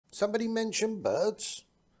somebody mention birds?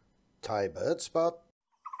 Thai bird spot.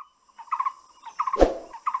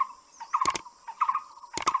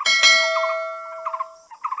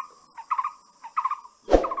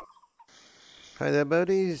 Hi there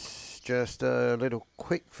birdies, just a little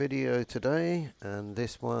quick video today, and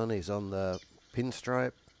this one is on the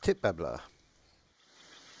Pin-striped Tit-Babbler.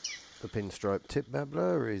 The Pin-striped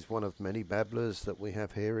Tit-Babbler is one of many babblers that we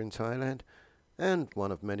have here in Thailand, and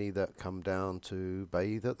one of many that come down to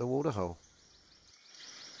bathe at the waterhole.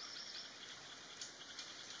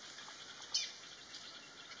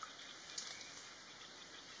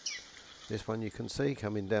 This one you can see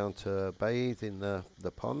coming down to bathe in the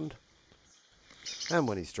pond. And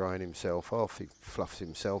when he's drying himself off, he fluffs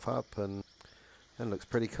himself up and looks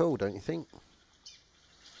pretty cool, don't you think?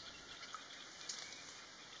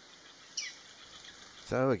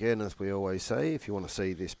 So again, as we always say, if you want to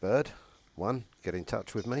see this bird, 1, get in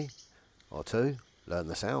touch with me, or 2, learn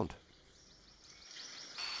the sound.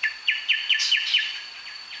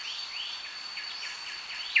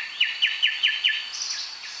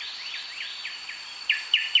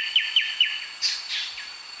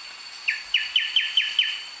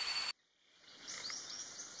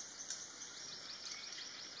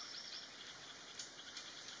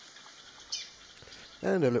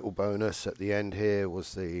 And a little bonus at the end here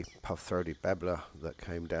was the puff-throated babbler that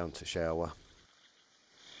came down to shower.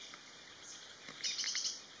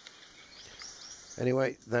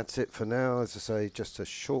 Anyway, that's it for now. As I say, just a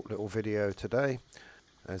short little video today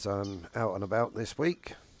as I'm out and about this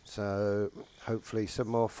week. So hopefully some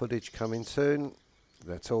more footage coming soon.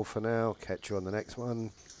 That's all for now. Catch you on the next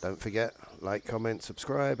one. Don't forget, like, comment,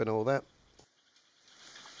 subscribe and all that.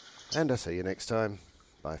 And I'll see you next time.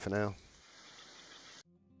 Bye for now.